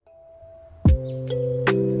Hello,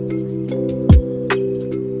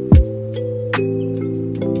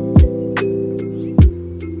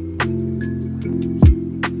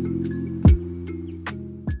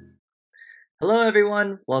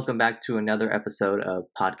 everyone. Welcome back to another episode of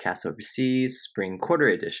Podcast Overseas Spring Quarter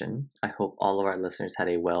Edition. I hope all of our listeners had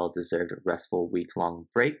a well-deserved, restful week-long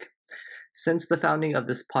break. Since the founding of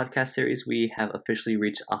this podcast series, we have officially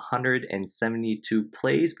reached 172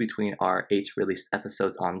 plays between our 8 released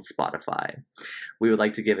episodes on Spotify. We would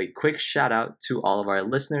like to give a quick shout out to all of our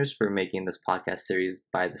listeners for making this podcast series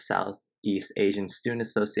by the Southeast Asian Student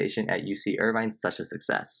Association at UC Irvine such a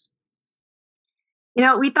success.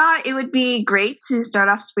 We thought it would be great to start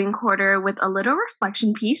off spring quarter with a little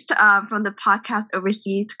reflection piece from the Podcast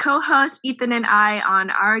Overseas co-host Ethan and I on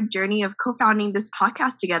our journey of co-founding this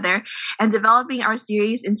podcast together and developing our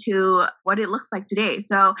series into what it looks like today.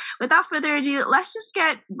 So without further ado, let's just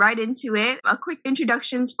get right into it. A quick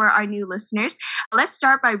introductions for our new listeners. Let's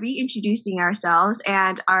start by reintroducing ourselves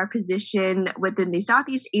and our position within the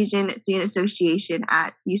Southeast Asian Student Association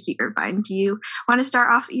at UC Irvine. Do you want to start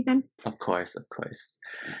off, Ethan? Of course.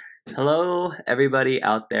 Hello, everybody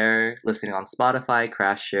out there listening on Spotify,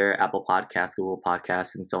 Crashshare, Apple Podcasts, Google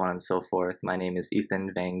Podcasts, and so on and so forth. My name is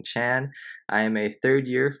Ethan Vang Chan. I am a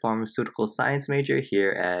third-year pharmaceutical science major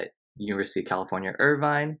here at University of California,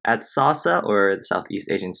 Irvine. At SASA, or the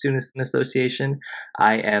Southeast Asian Student Association,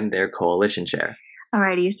 I am their coalition chair.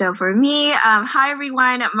 Alrighty, so for me, hi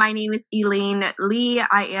everyone, my name is Elaine Lee.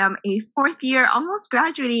 I am a fourth year, almost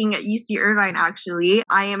graduating at UC Irvine actually.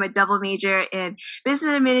 I am a double major in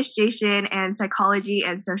business administration and psychology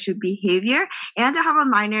and social behavior, and I have a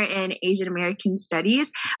minor in Asian American studies.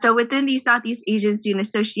 So within the Southeast Asian Student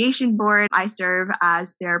Association Board, I serve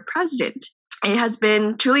as their president. It has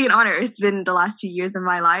been truly an honor. It's been the last 2 years of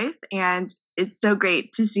my life, and it's so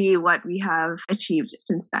great to see what we have achieved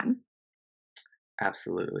since then.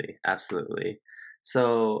 Absolutely.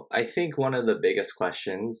 So I think one of the biggest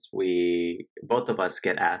questions both of us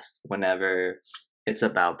get asked whenever it's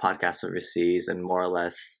about podcasts overseas and more or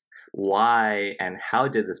less why and how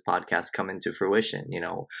did this podcast come into fruition?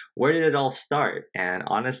 Where did it all start? And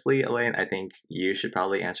honestly, Elaine, I think you should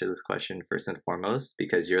probably answer this question first and foremost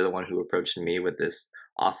because you're the one who approached me with this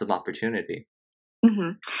awesome opportunity.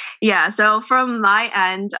 Mm-hmm. Yeah, so from my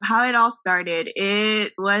end, how it all started,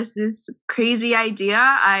 it was this crazy idea.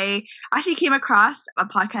 I actually came across a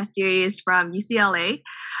podcast series from UCLA,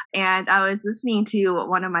 and I was listening to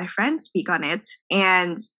one of my friends speak on it,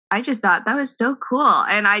 and I just thought that was so cool.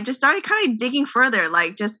 And I just started kind of digging further,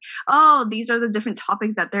 like these are the different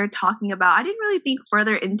topics that they're talking about. I didn't really think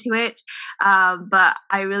further into it, but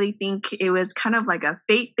I really think it was kind of like a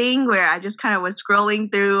fate thing where I just kind of was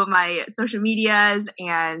scrolling through my social medias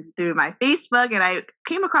and through my Facebook, and I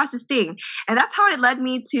came across this thing. And that's how it led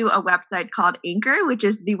me to a website called Anchor, which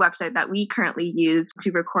is the website that we currently use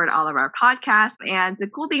to record all of our podcasts. And the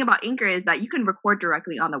cool thing about Anchor is that you can record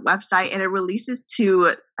directly on the website, and it releases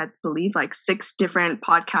to, I believe, like 6 different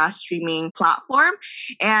podcast streaming platforms.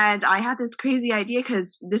 And I had this crazy idea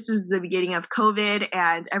because this was the beginning of COVID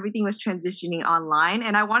and everything was transitioning online.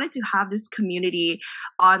 And I wanted to have this community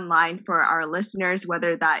online for our listeners,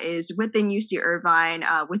 whether that is within UC Irvine,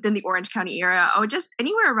 within the Orange County area, or just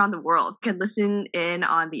anywhere around the world can listen in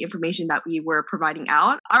on the information that we were providing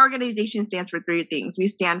out. Our organization stands for 3 things. We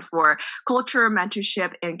stand for culture,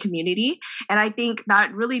 mentorship, and community. And I think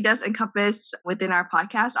that really does encompass within our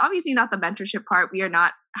podcast. Obviously not the mentorship part. We are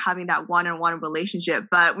not having that one-on-one relationship,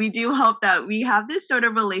 but we do hope that we have this sort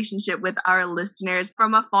of relationship with our listeners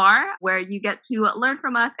from afar where you get to learn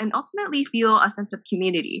from us and ultimately feel a sense of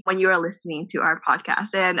community when you are listening to our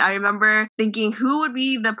podcast. And I remember thinking, who would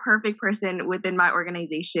be the perfect person within my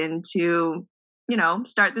organization to,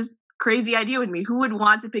 start this crazy idea with me? Who would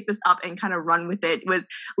want to pick this up and kind of run with it with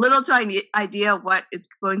little to idea what it's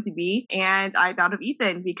going to be? And I thought of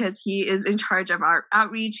Ethan because he is in charge of our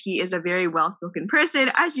outreach. He is a very well-spoken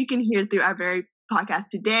person, as you can hear through our very podcast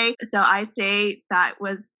today. So I'd say that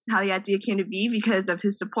was how the idea came to be because of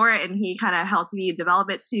his support, and he kind of helped me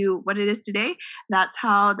develop it to what it is today. That's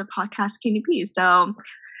how the podcast came to be. So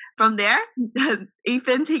from there,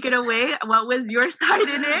 Ethan, take it away. What was your side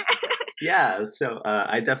in it? Yeah, so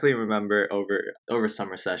I definitely remember over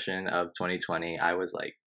summer session of 2020, I was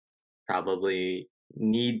like probably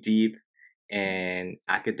knee deep in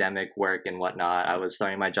academic work and whatnot. I was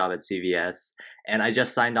starting my job at CVS, and I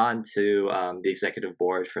just signed on to the executive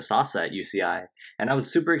board for SASA at UCI, and I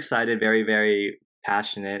was super excited, very, very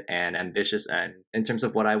passionate and ambitious. And in terms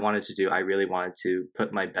of what I wanted to do, I really wanted to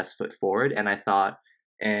put my best foot forward, and I thought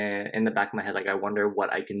And in the back of my head, like, I wonder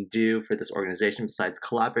what I can do for this organization besides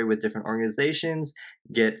collaborate with different organizations,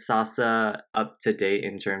 get SASA up to date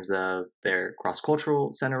in terms of their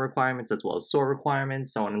cross-cultural center requirements as well as SOAR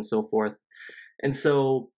requirements, so on and so forth. And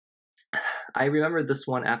so I remember this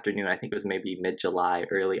one afternoon, I think it was maybe mid-July,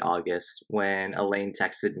 early August, when Elaine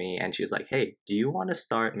texted me and she was like, hey, do you want to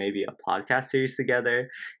start maybe a podcast series together?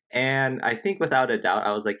 And I think without a doubt,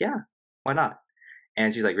 I was like, yeah, why not?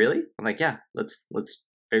 And she's like, really? I'm like, yeah, let's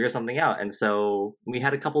figure something out. And so we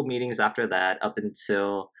had a couple meetings after that up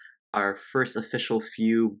until our first official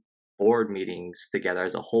few board meetings together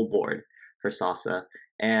as a whole board for SASA.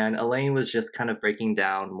 And Elaine was just kind of breaking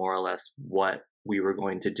down more or less what we were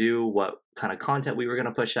going to do, what kind of content we were going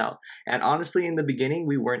to push out. And honestly, in the beginning,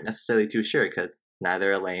 we weren't necessarily too sure because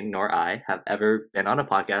neither Elaine nor I have ever been on a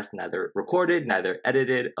podcast, neither recorded, neither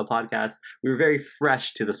edited a podcast. We were very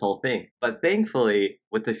fresh to this whole thing. But thankfully,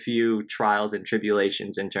 with a few trials and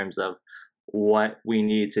tribulations in terms of what we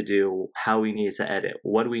need to do, how we need to edit,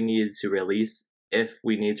 what we needed to release, if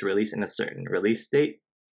we need to release in a certain release date.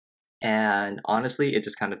 And honestly, it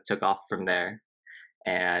just kind of took off from there.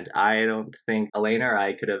 And I don't think Elaine or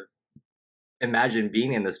I could have imagined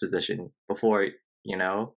being in this position before,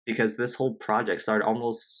 because this whole project started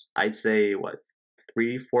almost, I'd say,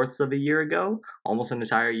 3/4 of a year ago, almost an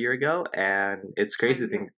entire year ago. And it's crazy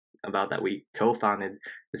to think about that we co-founded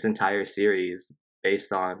this entire series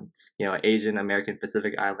based on, Asian American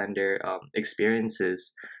Pacific Islander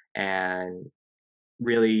experiences, and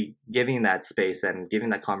really giving that space and giving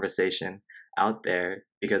that conversation out there,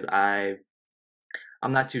 because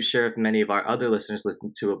I'm not too sure if many of our other listeners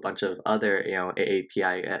listen to a bunch of other,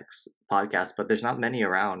 AAPIX podcasts, but there's not many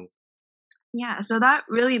around. Yeah, so that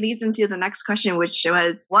really leads into the next question, which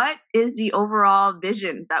was, what is the overall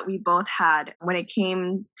vision that we both had when it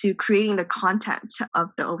came to creating the content of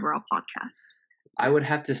the overall podcast? I would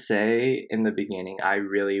have to say in the beginning, I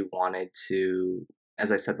really wanted to,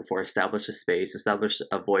 as I said before, establish a space, establish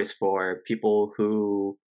a voice for people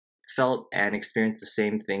who felt and experienced the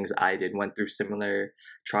same things I did, went through similar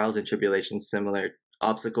trials and tribulations, similar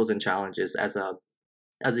obstacles and challenges as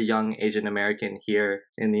a young Asian American here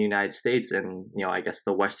in the United States, and I guess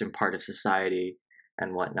the Western part of society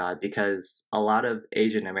and whatnot, because a lot of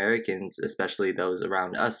Asian Americans, especially those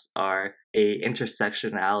around us, are a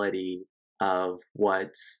intersectionality of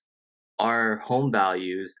what our home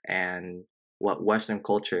values and what Western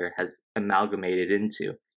culture has amalgamated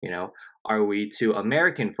into. Are we too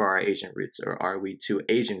American for our Asian roots, or are we too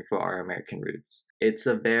Asian for our American roots? It's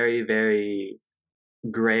a very, very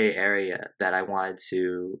gray area that I wanted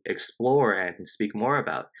to explore and speak more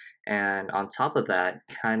about. And on top of that,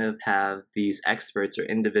 kind of have these experts or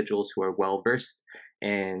individuals who are well versed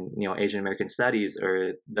in, Asian American studies,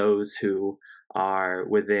 or those who are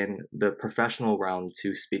within the professional realm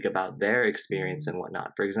to speak about their experience and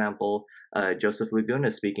whatnot. For example, Joseph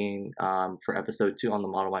Laguna speaking for episode 2 on the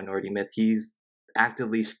model minority myth. He's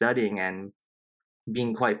actively studying and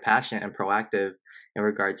being quite passionate and proactive in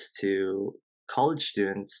regards to college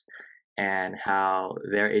students and how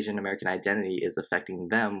their Asian American identity is affecting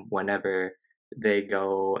them whenever they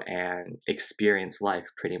go and experience life,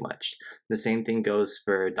 pretty much. The same thing goes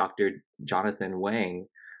for Dr. Jonathan Wang,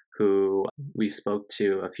 who we spoke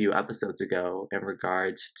to a few episodes ago in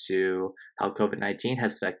regards to how COVID-19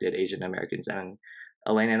 has affected Asian Americans. And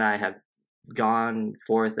Elaine and I have gone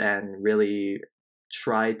forth and really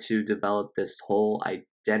tried to develop this whole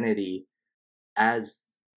identity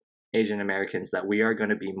as Asian Americans, that we are going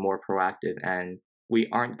to be more proactive and we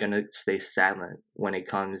aren't going to stay silent when it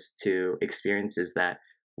comes to experiences that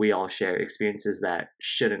we all share, experiences that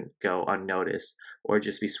shouldn't go unnoticed or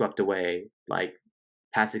just be swept away like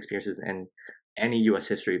past experiences in any U.S.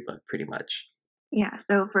 history book, pretty much. Yeah,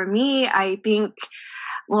 so for me, I think,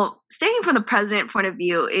 stating from the president point of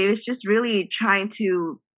view, it was just really trying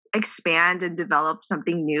to expand and develop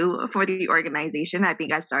something new for the organization. I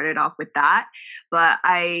think I started off with that, but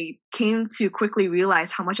I came to quickly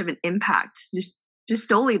realize how much of an impact just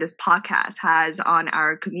solely this podcast has on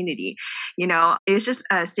our community. It's just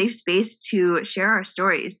a safe space to share our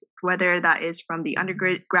stories, whether that is from the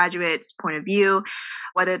undergraduate's point of view,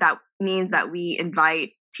 whether that means that we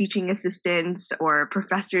invite teaching assistants or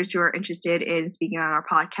professors who are interested in speaking on our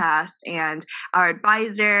podcast, and our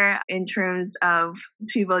advisor in terms of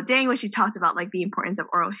Tuivo Dang, when she talked about like the importance of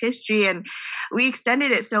oral history, and we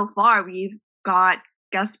extended it so far. We've got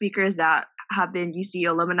guest speakers that have been UC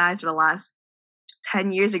alumni for the last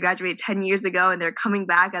 10 years. They graduated 10 years ago, and they're coming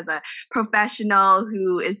back as a professional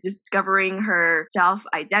who is discovering her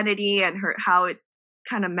self-identity and how it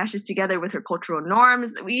kind of meshes together with her cultural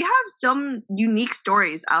norms. We have some unique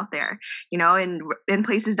stories out there, in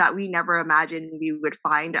places that we never imagined we would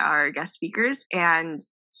find our guest speakers. And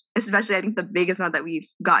especially, I think the biggest one that we've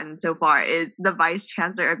gotten so far is the Vice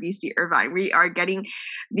Chancellor of UC Irvine. We are getting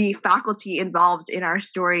the faculty involved in our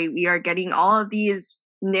story. We are getting all of these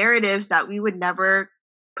narratives that we would never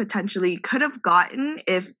potentially could have gotten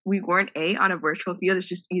if we weren't on a virtual field. It's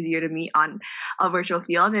just easier to meet on a virtual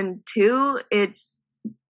field, and two, it's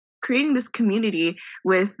creating this community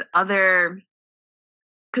with other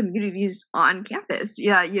communities on campus.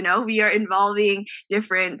 Yeah, we are involving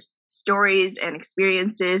different stories and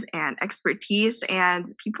experiences and expertise, and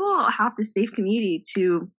people have this safe community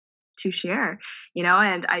to share,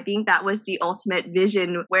 and I think that was the ultimate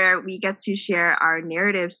vision, where we get to share our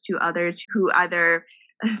narratives to others who either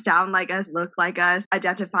sound like us, look like us,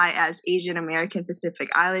 identify as Asian American Pacific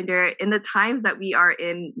Islander. In the times that we are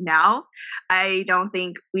in now, I don't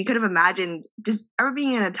think we could have imagined just ever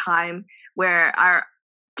being in a time where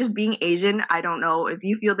just being Asian. I don't know if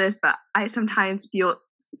you feel this, but I sometimes feel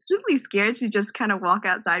simply scared to just kind of walk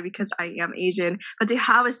outside because I am Asian, but to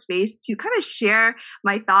have a space to kind of share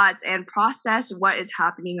my thoughts and process what is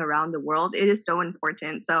happening around the world, it is so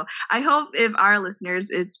important. So I hope if our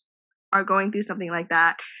listeners are going through something like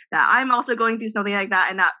that I'm also going through something like that,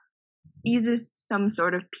 and that eases some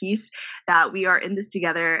sort of peace, that we are in this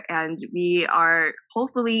together, and we are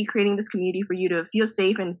hopefully creating this community for you to feel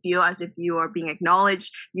safe and feel as if you are being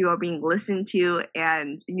acknowledged, you are being listened to,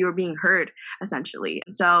 and you are being heard, essentially.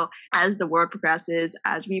 So as the world progresses,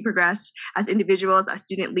 as we progress as individuals, as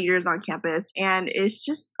student leaders on campus, and it's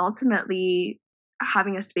just ultimately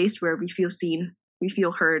having a space where we feel seen, we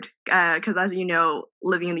feel heard, because as you know,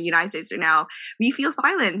 living in the United States right now, we feel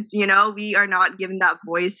silenced. We are not given that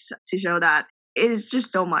voice to show that. It is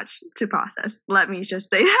just so much to process. Let me just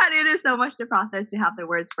say that it is so much to process to have the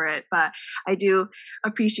words for it. But I do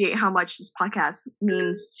appreciate how much this podcast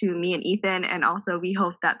means to me and Ethan, and also we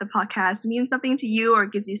hope that the podcast means something to you or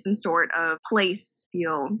gives you some sort of place to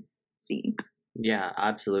feel seen. Yeah,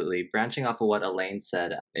 absolutely. Branching off of what Elaine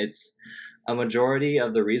said, it's a majority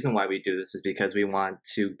of the reason why we do this is because we want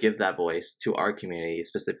to give that voice to our community,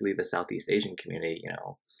 specifically the Southeast Asian community.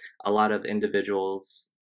 A lot of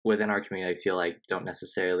individuals within our community, I feel like, don't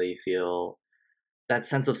necessarily feel that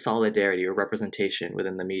sense of solidarity or representation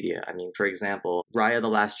within the media. I mean, for example, Raya the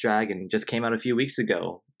Last Dragon just came out a few weeks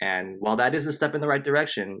ago, and while that is a step in the right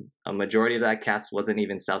direction, a majority of that cast wasn't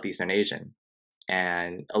even Southeastern Asian.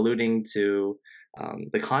 And alluding to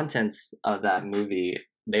the contents of that movie,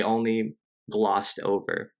 they only glossed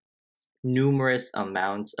over numerous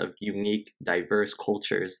amounts of unique, diverse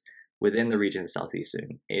cultures within the region of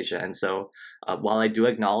Southeastern Asia. And so while I do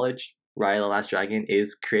acknowledge Raya the Last Dragon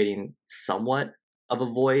is creating somewhat of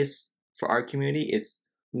a voice for our community, it's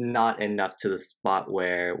not enough to the spot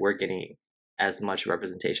where we're getting as much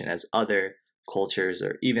representation as other cultures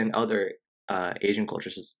or even other Asian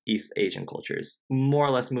cultures, East Asian cultures. More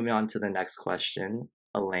or less moving on to the next question,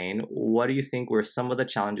 Elaine, what do you think were some of the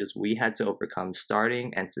challenges we had to overcome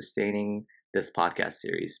starting and sustaining this podcast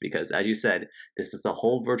series? Because as you said, this is a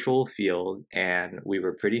whole virtual field and we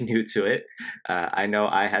were pretty new to it. I know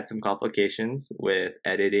I had some complications with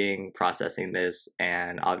editing, processing this,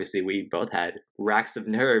 and obviously we both had racks of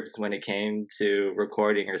nerves when it came to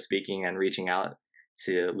recording or speaking and reaching out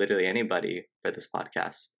to literally anybody for this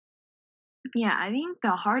podcast. Yeah, I think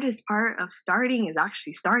the hardest part of starting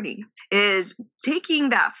is taking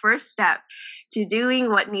that first step to doing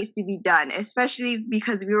what needs to be done, especially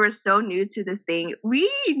because we were so new to this thing.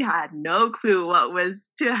 We had no clue what was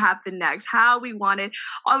to happen next, how we wanted.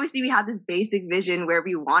 Obviously, we had this basic vision where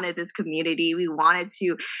we wanted this community. We wanted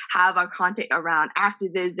to have our content around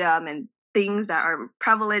activism and things that are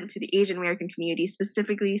prevalent to the Asian American community,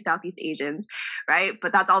 specifically Southeast Asians, right?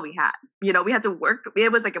 But that's all we had. We had to work.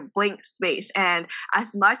 It was like a blank space. And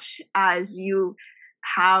as much as you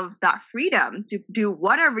have that freedom to do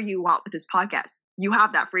whatever you want with this podcast, you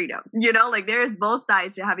have that freedom. There is both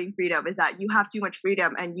sides to having freedom, is that you have too much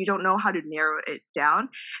freedom and you don't know how to narrow it down.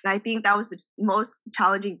 And I think that was the most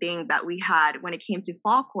challenging thing that we had when it came to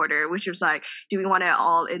fall quarter, which was like, do we want to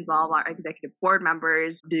all involve our executive board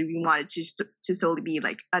members? Do we want it to solely be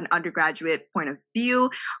like an undergraduate point of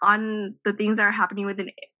view on the things that are happening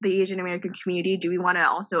within the Asian American community? Do we want to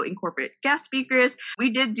also incorporate guest speakers?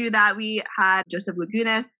 We did do that. We had Joseph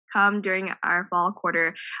Lagunas come during our fall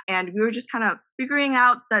quarter, and we were just kind of figuring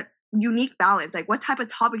out that unique balance. Like, what type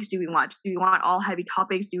of topics do we want? Do we want all heavy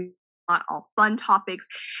topics? Do we not all fun topics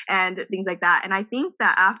and things like that. And I think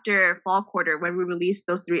that after fall quarter, when we released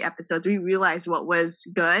those 3 episodes, we realized what was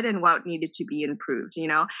good and what needed to be improved.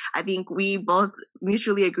 I think we both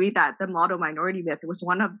mutually agreed that the model minority myth was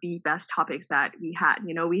one of the best topics that we had.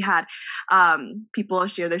 We had people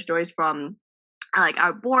share their stories from like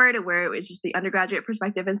our board, where it was just the undergraduate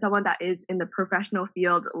perspective and someone that is in the professional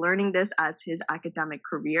field learning this as his academic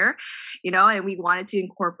career, and we wanted to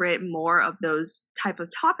incorporate more of those type of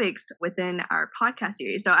topics within our podcast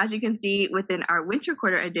series. So as you can see within our winter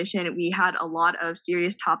quarter edition, we had a lot of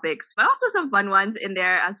serious topics, but also some fun ones in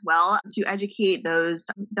there as well to educate those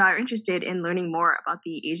that are interested in learning more about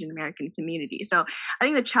the Asian American community. So I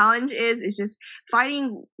think the challenge is just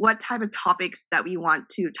finding what type of topics that we want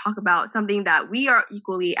to talk about, something that we are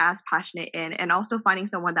equally as passionate in, and also finding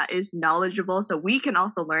someone that is knowledgeable so we can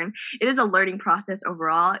also learn. It is a learning process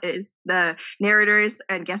overall. It is the narrators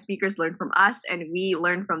and guest speakers learn from us and we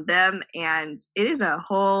learn from them, and it is a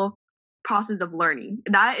whole process of learning.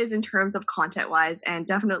 That is in terms of content wise, and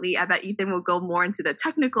definitely I bet Ethan will go more into the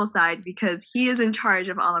technical side because he is in charge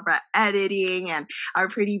of all of our editing and our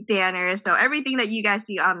pretty banners. So everything that you guys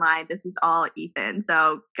see online, this is all Ethan.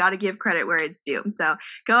 So got to give credit where it's due. So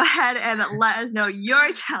go ahead and let us know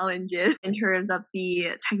your challenges in terms of the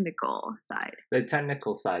technical side. The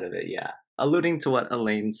technical side of it, yeah. Alluding to what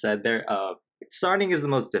Elaine said there, starting is the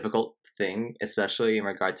most difficult thing, especially in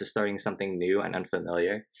regard to starting something new and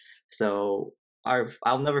unfamiliar. So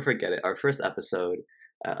I'll never forget it. Our first episode,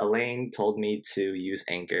 Elaine told me to use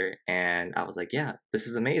Anchor, and I was like, yeah, this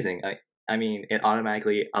is amazing. I mean, it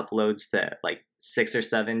automatically uploads to like 6 or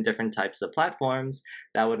 7 different types of platforms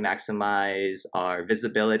that would maximize our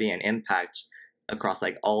visibility and impact across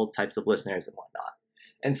like all types of listeners and whatnot.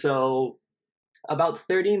 And so about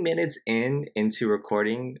 30 minutes into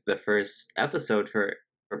recording the first episode for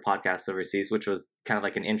Podcasts Overseas, which was kind of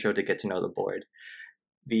like an intro to get to know the board,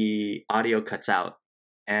 the audio cuts out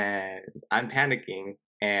and I'm panicking,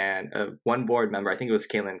 and one board member, I think it was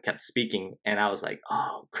Kaylin, kept speaking, and I was like,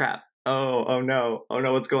 oh crap, oh no,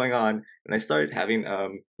 what's going on? And I started having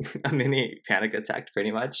a mini panic attack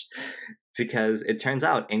pretty much, because it turns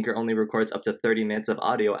out Anchor only records up to 30 minutes of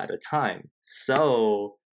audio at a time.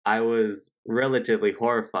 So I was relatively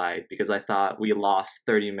horrified because I thought we lost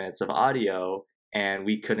 30 minutes of audio and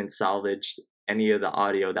we couldn't salvage any of the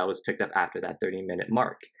audio that was picked up after that 30-minute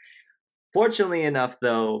mark. Fortunately enough,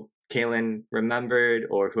 though, Kaylin remembered,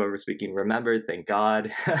 or whoever was speaking remembered, thank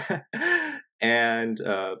God. And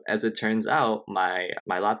as it turns out, my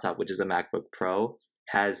laptop, which is a MacBook Pro,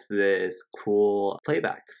 has this cool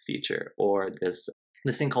playback feature, or this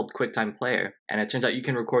thing called QuickTime Player. And it turns out you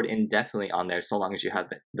can record indefinitely on there so long as you have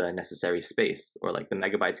the necessary space, or like the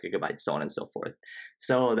megabytes, gigabytes, so on and so forth.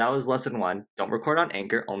 So that was lesson 1. Don't record on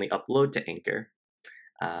Anchor, only upload to Anchor.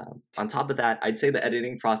 On top of that, I'd say the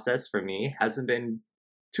editing process for me hasn't been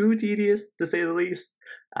too tedious, to say the least.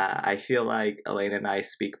 I feel like Elaine and I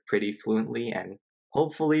speak pretty fluently, and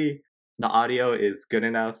hopefully the audio is good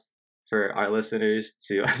enough for our listeners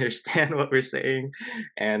to understand what we're saying,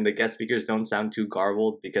 and the guest speakers don't sound too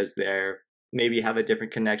garbled because they're maybe have a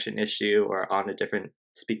different connection issue or on a different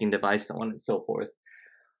speaking device, so on and so forth.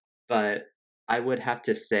 But I would have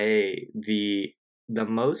to say the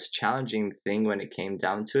most challenging thing when it came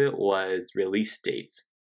down to it was release dates,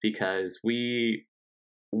 because we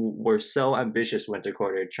were so ambitious winter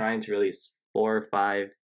quarter, trying to release 4 or 5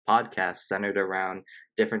 podcasts centered around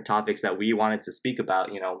different topics that we wanted to speak about,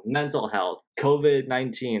 mental health,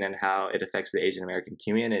 COVID-19 and how it affects the Asian American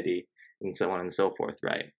community, and so on and so forth,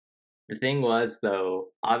 right? The thing was, though,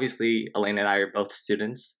 obviously Elaine and I are both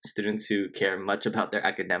students who care much about their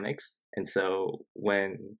academics, and so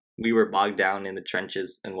when we were bogged down in the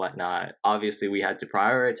trenches and whatnot, obviously we had to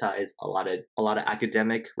prioritize a lot of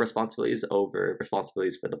academic responsibilities over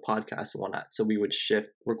responsibilities for the podcast and whatnot. So we would shift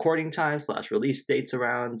recording times / release dates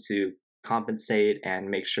around to compensate and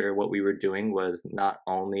make sure what we were doing was not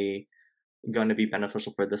only going to be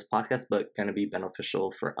beneficial for this podcast, but going to be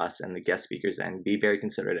beneficial for us and the guest speakers, and be very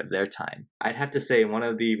considerate of their time. I'd have to say one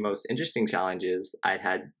of the most interesting challenges I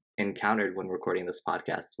had encountered when recording this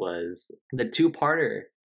podcast was the 2-parter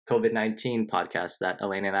COVID-19 podcast that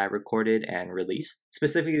Elaine and I recorded and released,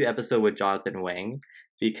 specifically the episode with Jonathan Wang,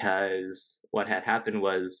 because what had happened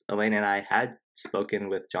was Elaine and I had spoken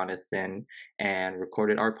with Jonathan and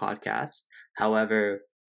recorded our podcast. However,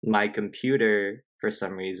 my computer, for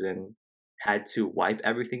some reason, had to wipe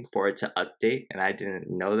everything for it to update, and I didn't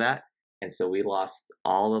know that. And so we lost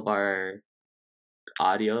all of our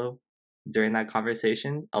audio during that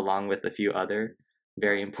conversation, along with a few other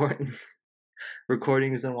very important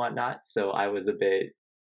recordings and whatnot. So I was a bit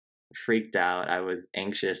freaked out. I was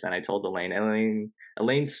anxious, and I told Elaine.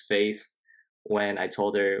 Elaine's face when I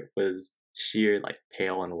told her was sheer like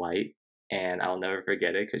pale and white, and I'll never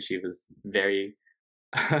forget it because she was very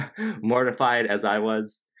mortified as I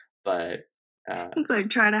was. But it's like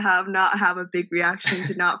trying to not have a big reaction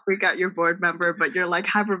to not freak out your board member, but you're like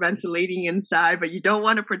hyperventilating inside, but you don't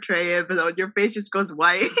want to portray it, but your face just goes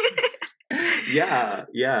white. Yeah,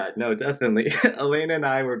 no, definitely. Elaine and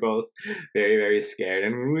I were both very, very scared,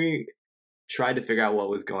 and we tried to figure out what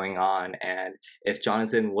was going on. And if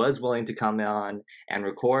Jonathan was willing to come on and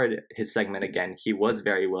record his segment again, he was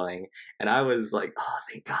very willing. And I was like, oh,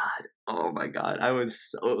 thank God. Oh my God. I was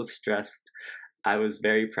so stressed. I was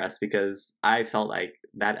very pressed because I felt like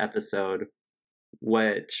that episode,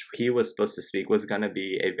 which he was supposed to speak, was going to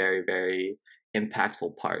be a very, very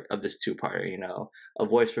impactful part of this two-parter, a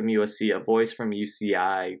voice from USC, a voice from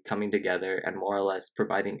UCI coming together and more or less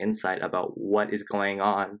providing insight about what is going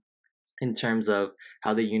on in terms of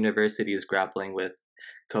how the university is grappling with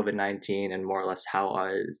COVID-19 and more or less how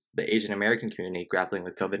is the Asian American community grappling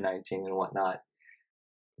with COVID-19 and whatnot.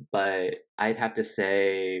 But I'd have to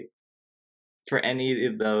say, for any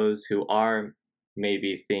of those who are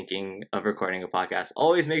maybe thinking of recording a podcast,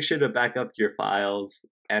 always make sure to back up your files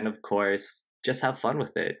and, of course, just have fun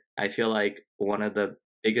with it. I feel like one of the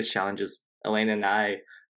biggest challenges Elaine and I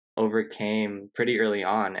overcame pretty early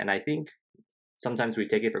on, and I think sometimes we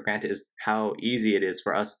take it for granted, is how easy it is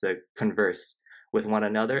for us to converse with one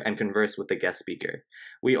another and converse with the guest speaker.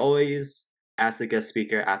 We always ask the guest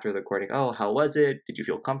speaker after the recording, oh, how was it? Did you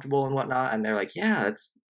feel comfortable and whatnot? And they're like, yeah,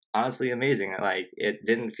 it's honestly amazing. Like, it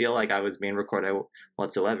didn't feel like I was being recorded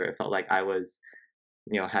whatsoever. It felt like I was,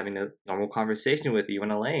 having a normal conversation with you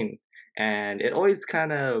and Elaine. And it always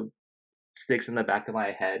kind of sticks in the back of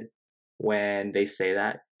my head when they say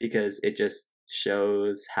that, because it just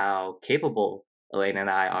shows how capable Elaine and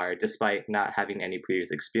I are, despite not having any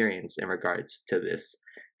previous experience in regards to this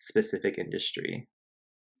specific industry.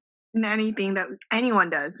 In anything that anyone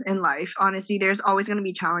does in life, honestly, there's always going to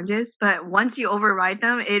be challenges, but once you override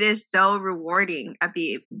them, it is so rewarding at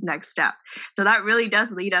the next step. So that really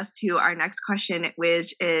does lead us to our next question,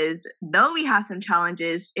 which is, though we have some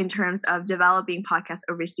challenges in terms of developing podcasts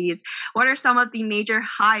overseas, what are some of the major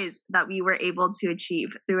highs that we were able to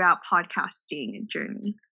achieve throughout podcasting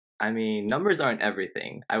journey? I mean, numbers aren't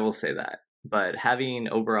everything, I will say that, but having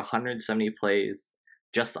over 170 plays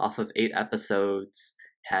just off of 8 episodes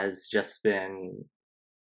has just been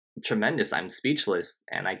tremendous. I'm speechless,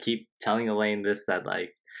 and I keep telling Elaine this, that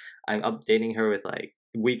like I'm updating her with like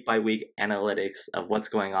week by week analytics of what's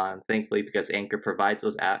going on, thankfully, because Anchor provides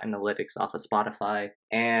those analytics off of Spotify.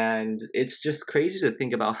 And it's just crazy to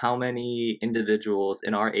think about how many individuals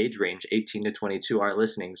in our age range, 18 to 22, are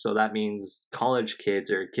listening. So that means college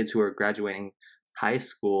kids or kids who are graduating high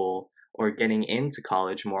school or getting into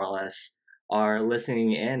college, more or less, are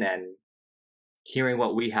listening in and hearing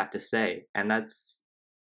what we have to say. And that's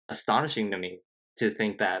astonishing to me, to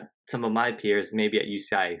think that some of my peers, maybe at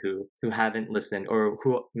UCI, who haven't listened or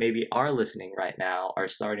who maybe are listening right now, are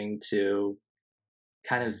starting to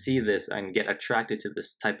kind of see this and get attracted to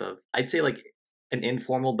this type of, I'd say like an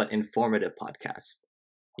informal but informative podcast.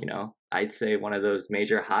 I'd say one of those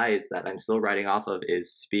major highs that I'm still riding off of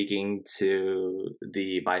is speaking to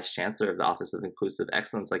the Vice Chancellor of the Office of Inclusive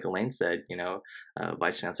Excellence, like Elaine said,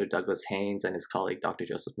 Vice Chancellor Douglas Haynes and his colleague, Dr.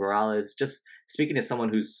 Joseph Morales, just speaking to someone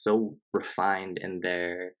who's so refined in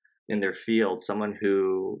their field, someone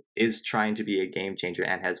who is trying to be a game changer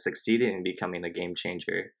and has succeeded in becoming a game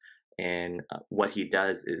changer. And what he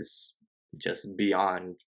does is just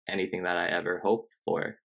beyond anything that I ever hoped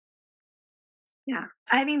for. Yeah,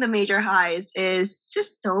 I think the major highs is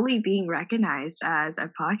just solely being recognized as a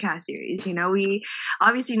podcast series. We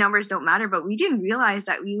obviously, numbers don't matter, but we didn't realize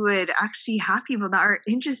that we would actually have people that are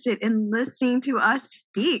interested in listening to us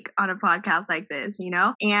speak on a podcast like this,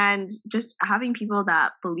 and just having people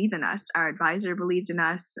that believe in us. Our advisor believes in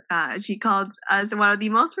us. She called us one of the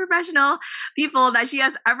most professional people that she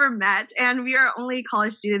has ever met. And we are only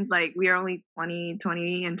college students, like we are only 20,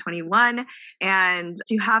 and 21. And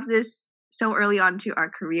to have this so early on to our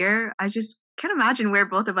career, I just can't imagine where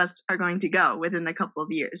both of us are going to go within a couple of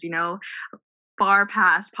years, far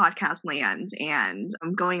past podcast land and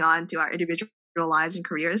going on to our individual lives and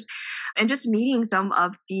careers, and just meeting some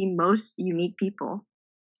of the most unique people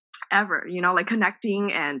ever, like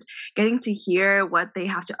connecting and getting to hear what they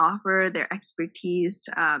have to offer, their expertise,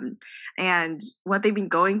 and what they've been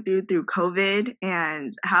going through COVID,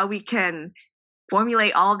 and how we can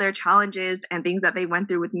formulate all of their challenges and things that they went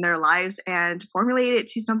through within their lives and formulate it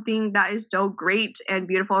to something that is so great and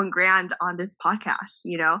beautiful and grand on this podcast,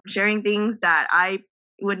 sharing things that I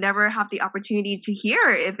would never have the opportunity to hear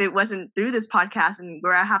if it wasn't through this podcast, and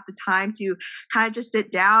where I have the time to kind of just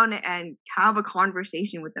sit down and have a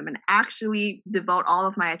conversation with them and actually devote all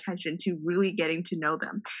of my attention to really getting to know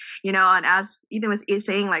them. And as Ethan was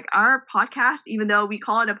saying, like, our podcast, even though we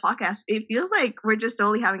call it a podcast, it feels like we're just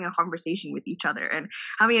solely having a conversation with each other and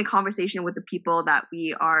having a conversation with the people that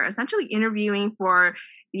we are essentially interviewing for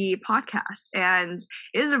the podcast. And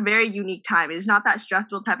it is a very unique time. It is not that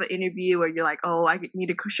stressful type of interview where you're like, oh, I need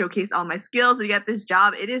to showcase all my skills to get this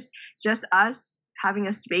job. It is just us having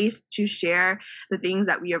a space to share the things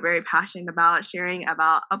that we are very passionate about, sharing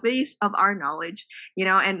about a base of our knowledge,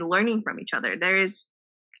 and learning from each other. There is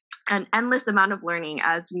an endless amount of learning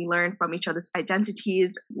as we learn from each other's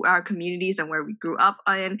identities, our communities, and where we grew up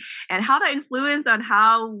in, and how that influence on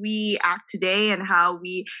how we act today and how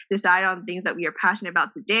we decide on things that we are passionate about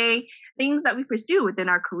today, things that we pursue within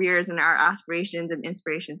our careers and our aspirations and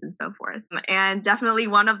inspirations and so forth. And definitely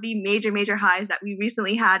one of the major highs that we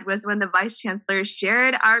recently had was when the Vice Chancellor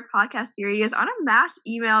shared our podcast series on a mass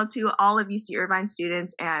email to all of UC Irvine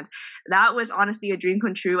students. And that was honestly a dream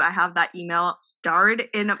come true. I have that email starred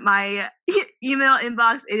in my email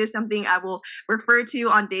inbox. It is something I will refer to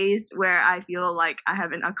on days where I feel like I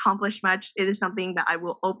haven't accomplished much. It is something that I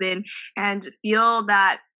will open and feel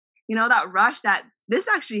that, that rush that this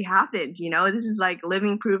actually happened. This is like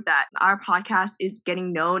living proof that our podcast is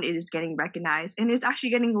getting known, it is getting recognized, and it's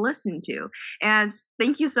actually getting listened to. And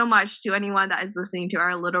thank you so much to anyone that is listening to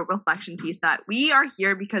our little reflection piece, that we are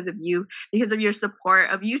here because of you, because of your support,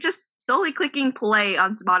 of you just solely clicking play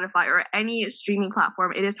on Spotify or any streaming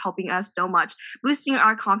platform. It is helping us so much, boosting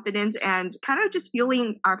our confidence and kind of just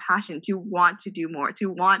fueling our passion to want to do more, to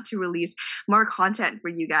want to release more content for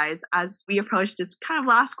you guys as we approach this kind of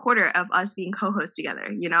last quarter of us being co-hosts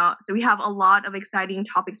together. So we have a lot of exciting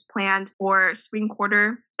topics planned for spring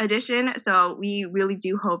quarter edition. So we really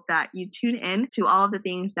do hope that you tune in to all of the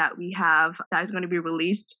things that we have that is going to be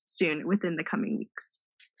released soon within the coming weeks.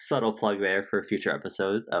 Subtle plug there for future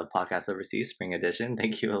episodes of Podcast Overseas Spring Edition.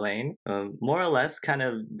 Thank you, Elaine. More or less, kind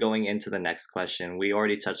of going into the next question, we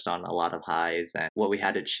already touched on a lot of highs and what we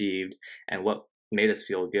had achieved and what made us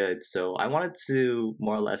feel good. So I wanted to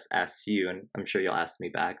more or less ask you, and I'm sure you'll ask me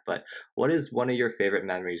back, but what is one of your favorite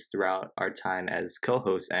memories throughout our time as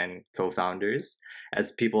co-hosts and co-founders,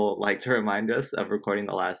 as people like to remind us of recording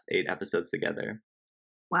the last 8 episodes together?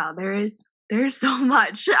 Wow, there's so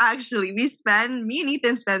much, actually. Me and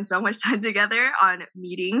Ethan spend so much time together on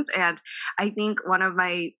meetings, and I think one of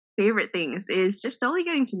my favorite things is just slowly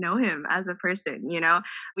getting to know him as a person.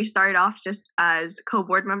 We started off just as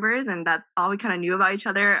co-board members, and that's all we kind of knew about each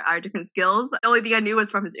other, our different skills. The only thing I knew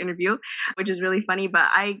was from his interview, which is really funny, but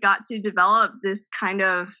I got to develop this kind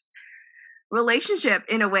of relationship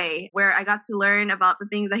in a way where I got to learn about the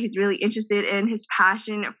things that he's really interested in, his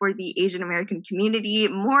passion for the Asian American community,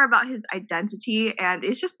 more about his identity. And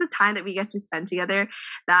it's just the time that we get to spend together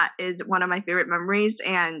that is one of my favorite memories.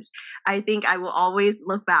 And I think I will always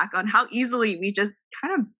look back on how easily we just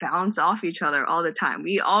kind of bounce off each other all the time.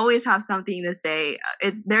 We always have something to say.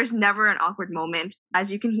 There's never an awkward moment,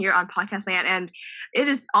 as you can hear on Podcast Land. And it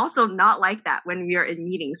is also not like that when we are in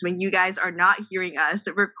meetings, when you guys are not hearing us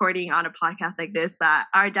recording on a podcast like this, that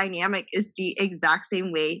our dynamic is the exact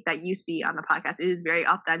same way that you see on the podcast. It is very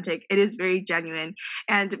authentic. It is very genuine.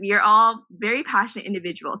 And we are all very passionate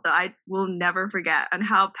individuals. So I will never forget on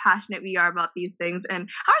how passionate we are about these things and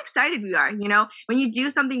how excited we are. When you do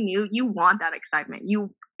something new, you want that excitement.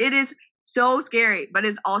 It is so scary, but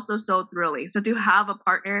it's also so thrilling. So to have a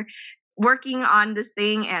partner working on this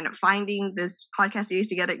thing and finding this podcast series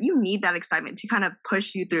together, you need that excitement to kind of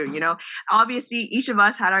push you through. Obviously each of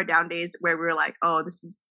us had our down days where we were like, oh, this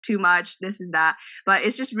is too much, this is that, but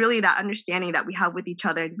it's just really that understanding that we have with each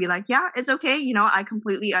other to be like, yeah, it's okay, I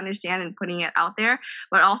completely understand, and putting it out there,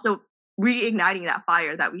 but also reigniting that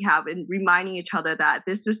fire that we have and reminding each other that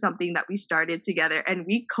this is something that we started together and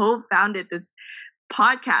we co-founded this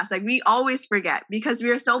podcast. Like, we always forget because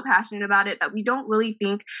we are so passionate about it that we don't really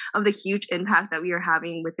think of the huge impact that we are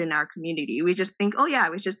having within our community. We just think, oh yeah,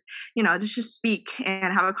 we just speak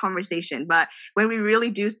and have a conversation. But when we really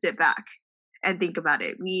do sit back and think about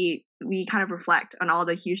it, we kind of reflect on all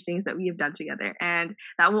the huge things that we have done together. And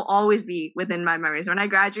that will always be within my memories. When I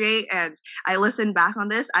graduate and I listen back on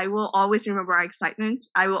this, I will always remember our excitement.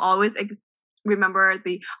 I will always remember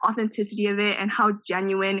the authenticity of it and how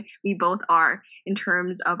genuine we both are in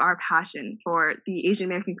terms of our passion for the Asian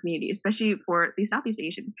American community, especially for the Southeast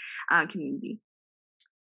Asian community.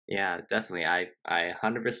 Yeah, definitely. I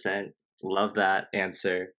 100% love that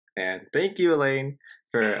answer. And thank you, Elaine,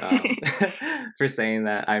 for for saying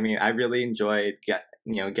that. I mean, I really enjoyed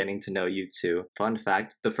getting to know you too. Fun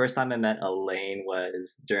fact: the first time I met Elaine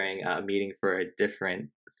was during a meeting for a different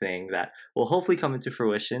thing that will hopefully come into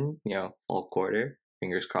fruition. Fall quarter.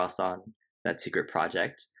 Fingers crossed on that secret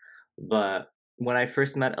project. But when I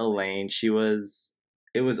first met Elaine, it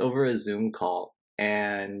was over a Zoom call,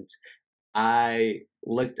 and I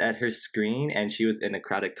looked at her screen, and she was in a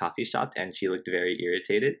crowded coffee shop, and she looked very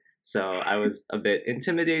irritated. So I was a bit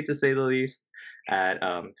intimidated, to say the least, at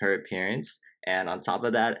her appearance. And on top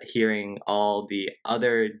of that, hearing all the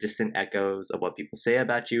other distant echoes of what people say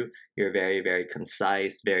about you, you're a very, very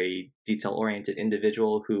concise, very detail-oriented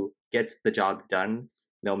individual who gets the job done,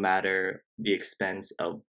 no matter the expense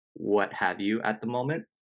of what have you at the moment.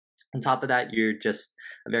 On top of that, you're just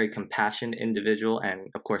a very compassionate individual and,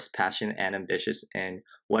 of course, passionate and ambitious in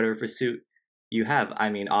whatever pursuit you have. I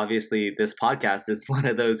mean, obviously, this podcast is one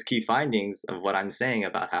of those key findings of what I'm saying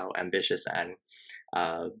about how ambitious and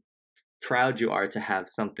proud you are to have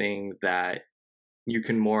something that you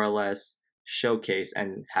can more or less showcase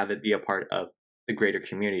and have it be a part of the greater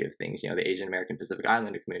community of things, the Asian American Pacific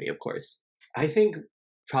Islander community, of course. I think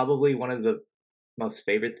probably one of the most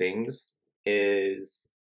favorite things is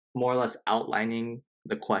more or less outlining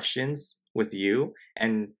the questions with you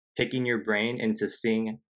and picking your brain into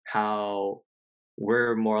seeing how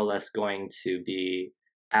we're more or less going to be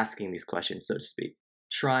asking these questions, so to speak.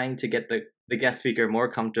 Trying to get the guest speaker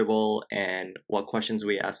more comfortable and what questions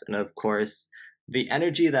we ask. And of course, the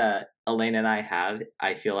energy that Elaine and I have,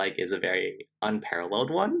 I feel like is a very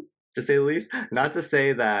unparalleled one, to say the least. Not to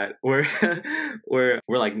say that we're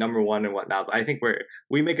like number one and whatnot, but I think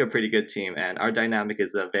we make a pretty good team, and our dynamic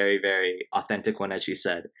is a very, very authentic one, as she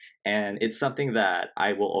said. And it's something that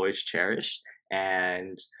I will always cherish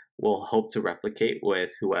and will hope to replicate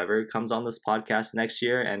with whoever comes on this podcast next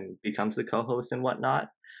year and becomes the co-host and whatnot.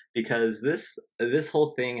 Because this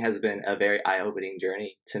whole thing has been a very eye-opening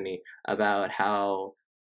journey to me about how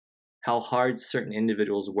hard certain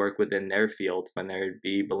individuals work within their field, when there'd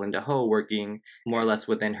be Belinda Ho working more or less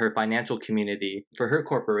within her financial community for her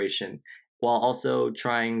corporation, while also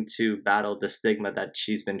trying to battle the stigma that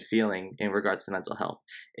she's been feeling in regards to mental health.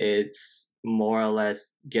 It's more or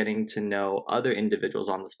less getting to know other individuals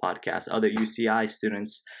on this podcast, other UCI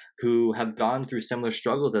students who have gone through similar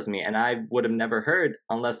struggles as me, and I would have never heard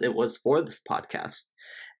unless it was for this podcast.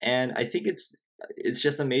 And I think it's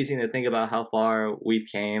just amazing to think about how far we've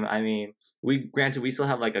came. I mean, we still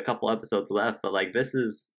have like a couple episodes left, but like this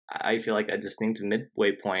is, I feel like, a distinct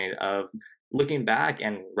midway point of looking back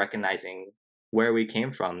and recognizing where we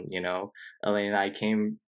came from. Elaine and I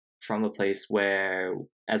came from a place where,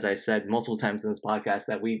 as I said multiple times in this podcast,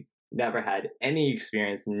 that we never had any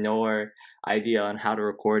experience nor idea on how to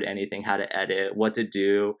record anything, how to edit, what to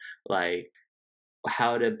do, like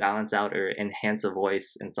how to balance out or enhance a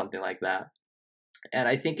voice and something like that. And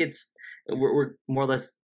I think we're more or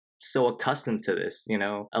less so accustomed to this,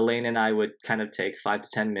 Elaine and I would kind of take 5 to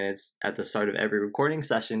 10 minutes at the start of every recording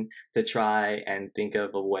session to try and think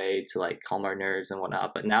of a way to like calm our nerves and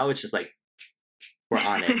whatnot. But now it's just like, we're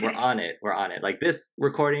on it. Like this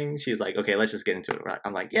recording, she's like, okay, let's just get into it.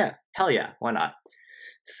 I'm like, yeah, hell yeah, why not?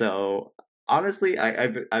 So honestly,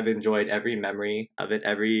 I've enjoyed every memory of it,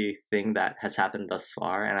 everything that has happened thus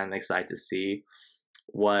far, and I'm excited to see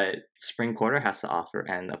what spring quarter has to offer,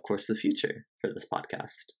 and of course the future for this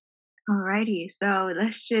podcast. Alrighty, so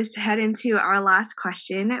let's just head into our last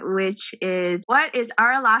question, which is, what is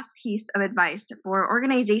our last piece of advice for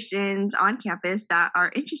organizations on campus that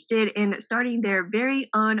are interested in starting their very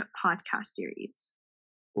own podcast series?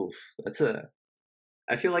 Oof,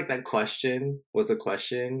 I feel like that question was a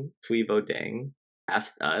question Thuy Vo Dang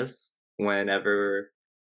asked us whenever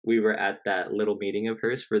we were at that little meeting of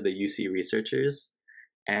hers for the UC researchers.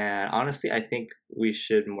 And honestly, I think we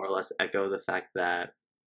should more or less echo the fact that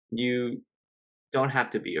you don't have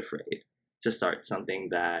to be afraid to start something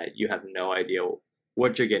that you have no idea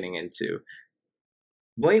what you're getting into.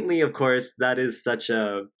 Blatantly, of course, that is such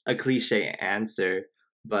a cliche answer,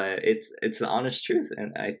 but it's the honest truth.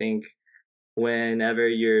 And I think whenever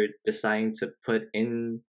you're deciding to put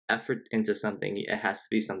in effort into something, it has to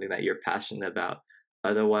be something that you're passionate about.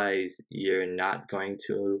 Otherwise, you're not going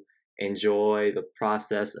to enjoy the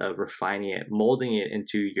process of refining it, molding it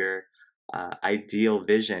into your ideal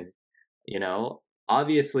vision.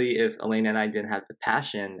 Obviously, if Elaine and I didn't have the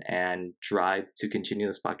passion and drive to continue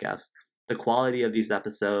this podcast, the quality of these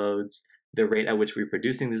episodes, the rate at which we're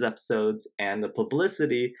producing these episodes, and the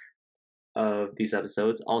publicity of these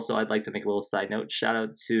episodes. Also, I'd like to make a little side note. Shout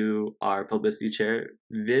out to our publicity chair,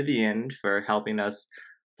 Vivian, for helping us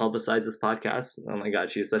publicize this podcast. Oh my God,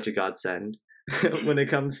 she's such a godsend. when it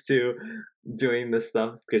comes to doing this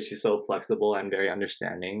stuff because she's so flexible and very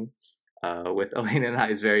understanding. With Elaine and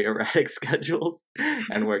I's very erratic schedules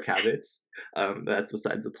and work habits, that's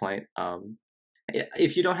besides the point.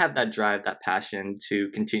 If you don't have that drive, that passion to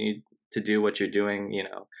continue to do what you're doing,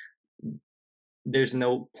 there's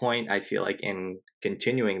no point, I feel like, in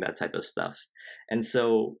continuing that type of stuff. And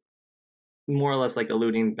so, more or less, like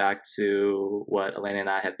alluding back to what Elena and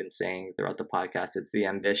I have been saying throughout the podcast, it's the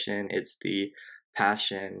ambition, it's the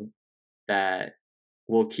passion that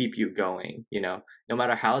will keep you going. No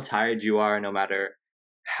matter how tired you are, no matter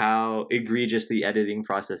how egregious the editing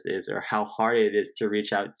process is, or how hard it is to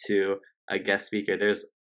reach out to a guest speaker, there's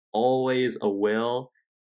always a will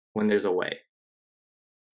when there's a way.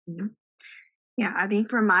 Mm-hmm. Yeah, I think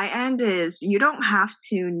from my end is you don't have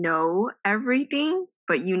to know everything,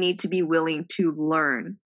 but you need to be willing to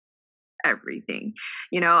learn everything.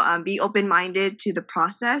 Be open-minded to the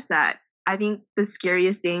process. That I think the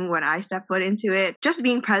scariest thing when I stepped foot into it, just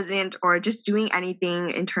being present or just doing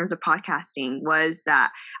anything in terms of podcasting, was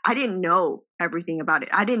that I didn't know everything about it.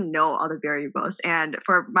 I didn't know all the variables. And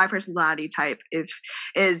for my personality type,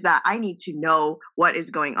 is that I need to know what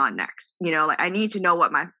is going on next. I need to know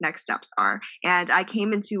what my next steps are. And I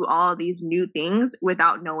came into all these new things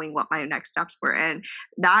without knowing what my next steps were. And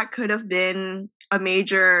that could have been a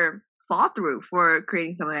major fall through for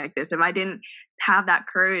creating something like this if I didn't have that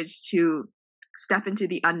courage to step into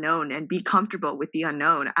the unknown and be comfortable with the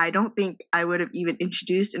unknown. I don't think I would have even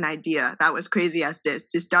introduced an idea that was crazy as this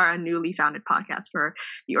to start a newly founded podcast for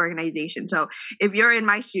the organization. So if you're in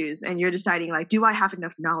my shoes and you're deciding like, do I have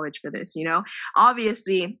enough knowledge for this?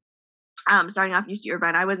 Obviously, starting off UC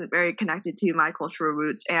Irvine, I wasn't very connected to my cultural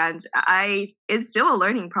roots, and it's still a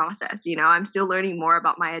learning process. I'm still learning more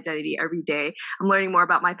about my identity every day. I'm learning more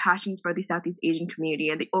about my passions for the Southeast Asian community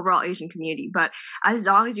and the overall Asian community. But as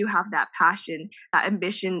long as you have that passion, that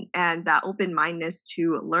ambition, and that open-mindedness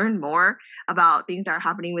to learn more about things that are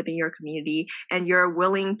happening within your community, and you're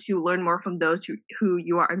willing to learn more from those who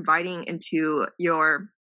you are inviting into your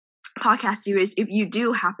podcast series, if you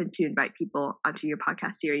do happen to invite people onto your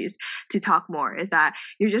podcast series to talk more, is that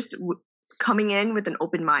you're just coming in with an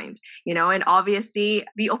open mind, and obviously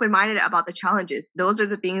be open-minded about the challenges. Those are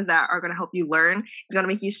the things that are going to help you learn. It's going to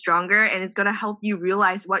make you stronger, and it's going to help you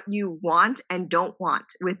realize what you want and don't want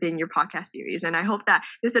within your podcast series. And I hope that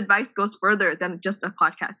this advice goes further than just a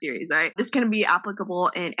podcast series, right? This can be applicable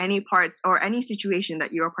in any parts or any situation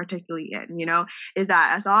that you are particularly in, is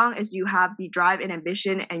that as long as you have the drive and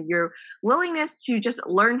ambition and your willingness to just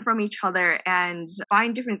learn from each other and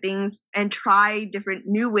find different things and try different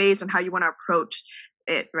new ways on how you want to approach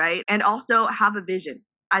it, right? And also have a vision.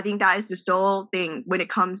 I think that is the sole thing when it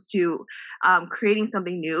comes to creating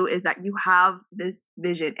something new, is that you have this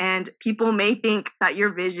vision. And people may think that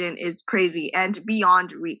your vision is crazy and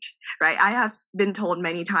beyond reach, right? I have been told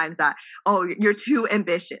many times that, oh, you're too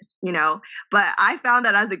ambitious, but I found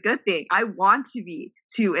that as a good thing. I want to be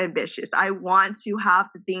too ambitious. I want to have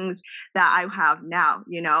the things that I have now,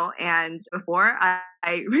 and before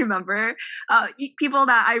I remember people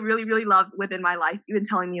that I really, really loved within my life even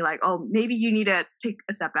telling me like, oh, maybe you need to take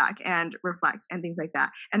a step back and reflect and things like that.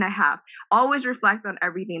 And I have always reflect on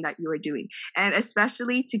everything that you are doing. And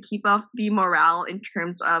especially to keep up the morale in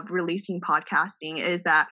terms of releasing podcasting, is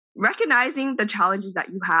that recognizing the challenges that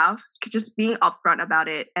you have, just being upfront about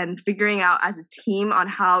it and figuring out as a team on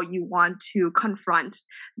how you want to confront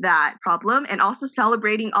that problem, and also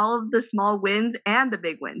celebrating all of the small wins and the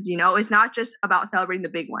big wins. It's not just about celebrating the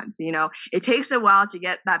big ones. It takes a while to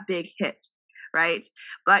get that big hit, right?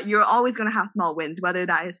 But you're always going to have small wins, whether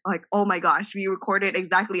that is like, oh my gosh, we recorded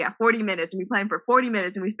exactly at 40 minutes and we planned for 40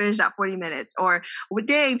 minutes and we finished at 40 minutes. Or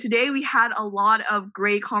dang, today we had a lot of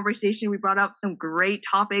great conversation. We brought up some great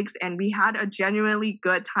topics and we had a genuinely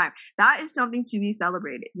good time. That is something to be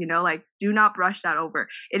celebrated, like do not brush that over.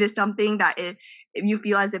 It is something that if you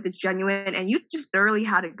feel as if it's genuine and you just thoroughly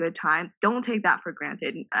had a good time, don't take that for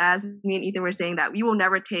granted. As me and Ethan were saying, that we will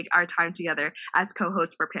never take our time together as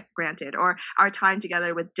co-hosts for granted, or our time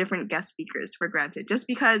together with different guest speakers for granted, just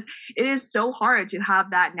because it is so hard to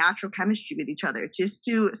have that natural chemistry with each other, just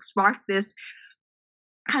to spark this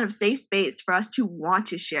kind of safe space for us to want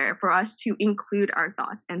to share, for us to include our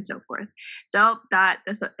thoughts and so forth. So that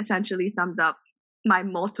essentially sums up my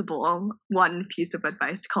multiple one piece of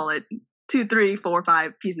advice, call it 2, 3, 4,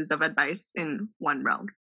 5 pieces of advice in one round.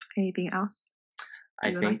 Anything else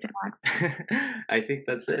I think to add? I think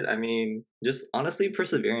that's it. I mean, just honestly,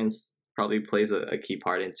 perseverance probably plays a key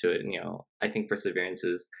part into it. I think perseverance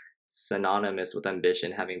is synonymous with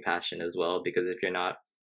ambition, having passion as well, because if you're not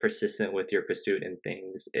persistent with your pursuit in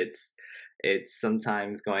things, it's it's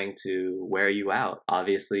sometimes going to wear you out.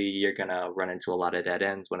 Obviously, you're going to run into a lot of dead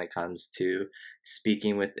ends when it comes to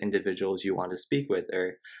speaking with individuals you want to speak with,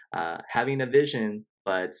 or having a vision,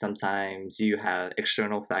 but sometimes you have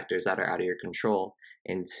external factors that are out of your control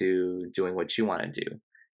into doing what you want to do.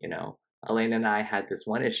 You know, Elena and I had this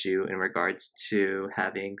one issue in regards to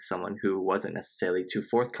having someone who wasn't necessarily too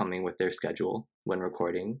forthcoming with their schedule when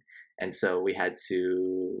recording. And so we had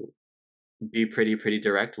to be pretty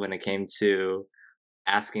direct when it came to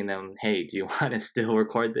asking them, hey, do you want to still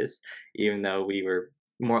record this? Even though we were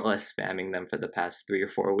more or less spamming them for the past 3 or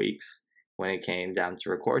 4 weeks when it came down to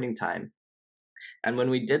recording time. And when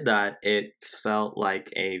we did that, it felt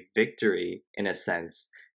like a victory in a sense,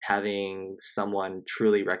 having someone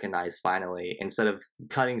truly recognize finally, instead of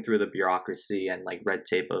cutting through the bureaucracy and like red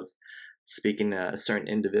tape of speaking to a certain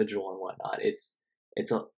individual and whatnot.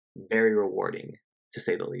 It's a very rewarding, to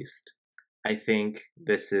say the least. I think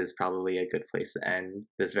this is probably a good place to end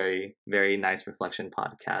this very, very nice reflection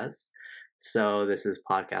podcast. So this is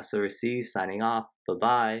Podcast Overseas signing off.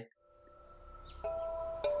 Bye-bye.